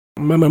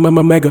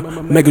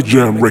Mega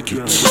Jam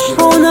Records.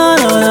 Oh no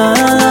no no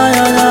no no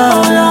no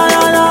no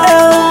no no.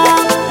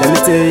 Let me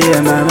tell you,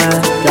 mama.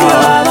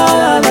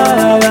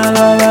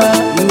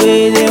 The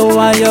way they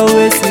want your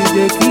waist is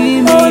the key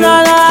me.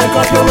 Shake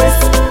up your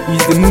waist.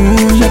 It's the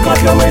moon. Shake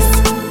up your waist.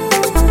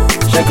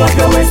 Shake up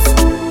your waist.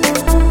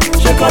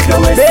 Shake up your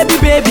waist. Baby,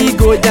 baby,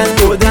 go down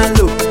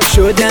low.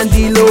 Show them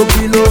the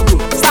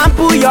logo.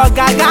 Sample your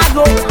gaga.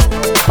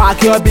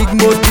 Pack your big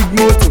motor.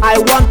 I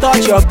want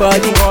touch your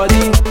body.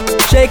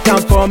 Shake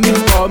am for me.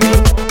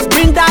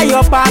 Bring that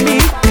your palmy.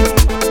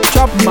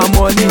 Chop my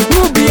money.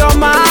 Who be your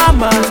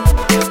mama?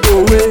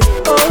 Oh wait.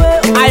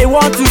 I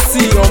want to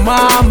see your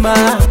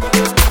mama.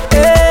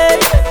 Hey,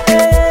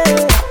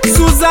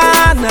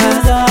 Susanna.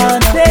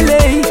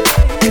 Lele,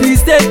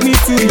 please take me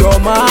to your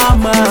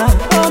mama.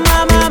 Oh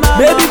mama.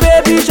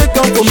 Baby, shake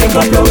am for me. Shake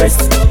up your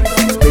waist.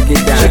 Break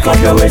it down. Shake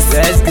up your waist.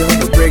 Let's go.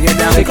 Break it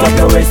down. Shake up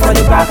your waist for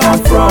the back and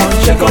front.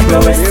 Shake up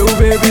your waist.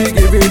 Hey, baby,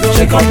 give it up.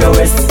 Shake up your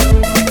waist.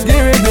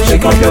 Give it up.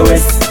 Shake up your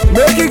waist.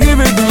 Make you give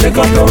it up. Shake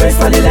up your waist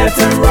for the left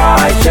and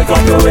right. Shake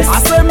up your waist. I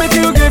say make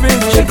you give it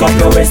up. Shake up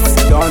your waist.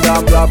 Down,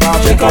 blah, blah.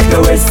 Shake up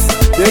your waist.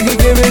 Make you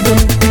give it up.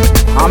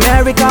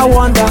 America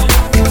wonder.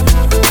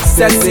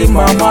 Sexy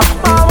mama.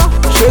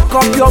 Shake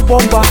up your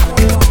bumper.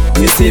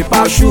 You say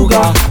pa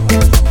sugar.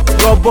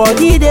 Your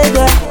body they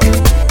there.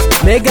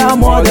 Mega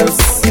models.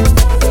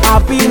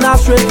 Happy now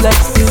straight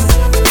legs.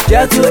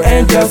 Get to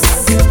angels.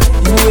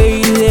 The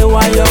way they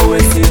want your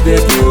waist is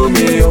they kill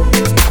me.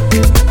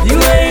 The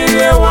way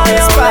they want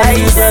your waist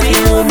is they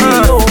kill me.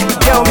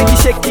 Girl, make you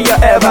shake your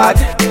hair back.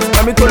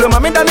 Mami tolo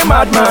mami than a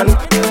madman.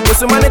 Go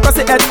so many cause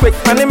it earthquake.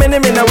 Many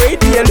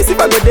wait here. This if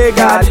I go day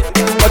guard.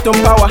 Bottom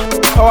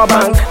power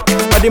bank.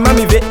 But the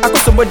mami ve, I go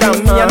somewhere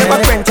down. Me I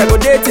never French, I go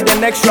day to the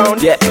next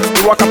round. Yeah,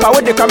 you walk up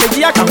with the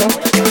comedy I come.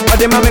 But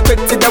the mami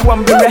quick to the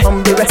one baby.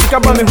 Sick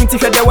up on me hunty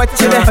for the watch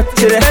chile.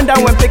 Bend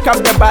down when pick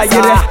up the bag.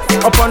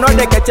 Up on all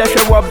the catch a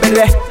show up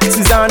belly.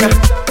 Susanna,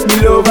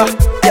 Milova.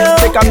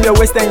 Take up your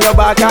waist and your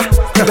back.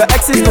 The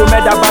exes go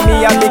mad about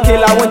me. I be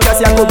killer. I want to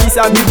see I go be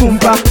some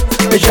boomba.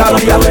 Shake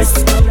up your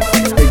waist.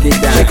 Break it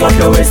down. Shake up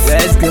your waist.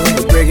 Let's go.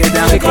 Break it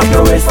down. Shake up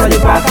your waist for the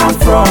back and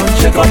front.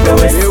 Shake up your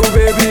waist.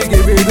 Hey, baby,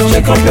 give it up.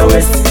 Shake up your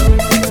waist.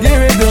 Give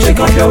it up. Shake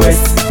up your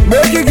waist.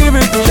 Make you give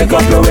it up. Shake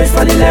up your waist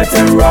for the left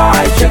and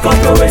right. Shake up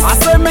your waist. I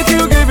say make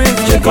you give it.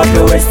 Shake up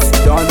your waist.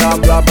 Down,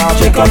 blah, blah.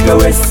 Shake up your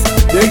waist.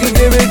 Make you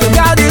give it up.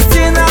 Got this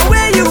thing now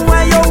where you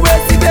want your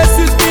waist. They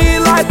shoot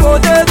me like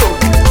potato.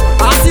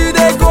 I see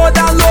they go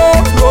down low.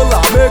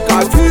 Roller make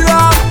I feel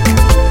up.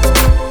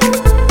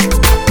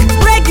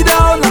 Break it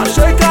down now,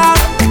 shake up.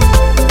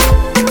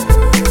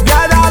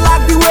 God, I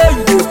like the way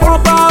you do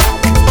pump up.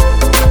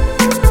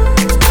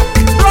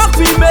 Rock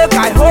me, make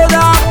I hold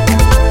up.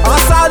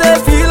 That's how they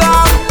feel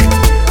up.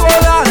 Oh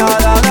la la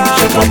la la.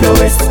 Shake up your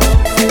waist.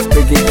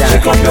 Break it down.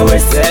 Shake up your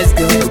waist. Let's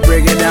go.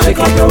 Break it down. Shake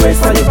up your waist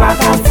for the back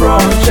and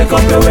front. Shake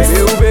up your waist.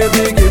 Hey,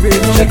 baby, give it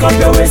up. Shake up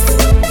your waist.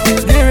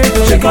 Give it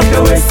up. Shake up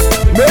your waist.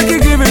 Make you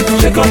give it up.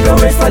 Shake up your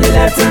waist for the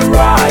left and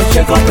right.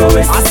 Shake up your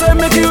waist. I say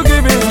make you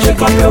give it up.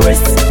 Shake up your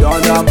waist.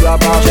 Down, blah,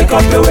 blah. Shake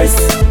up your waist.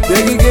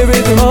 Make you give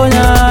it up. Oh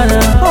na na.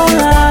 Oh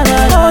na na.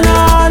 Oh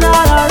na na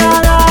na na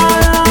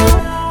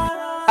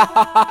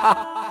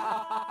na.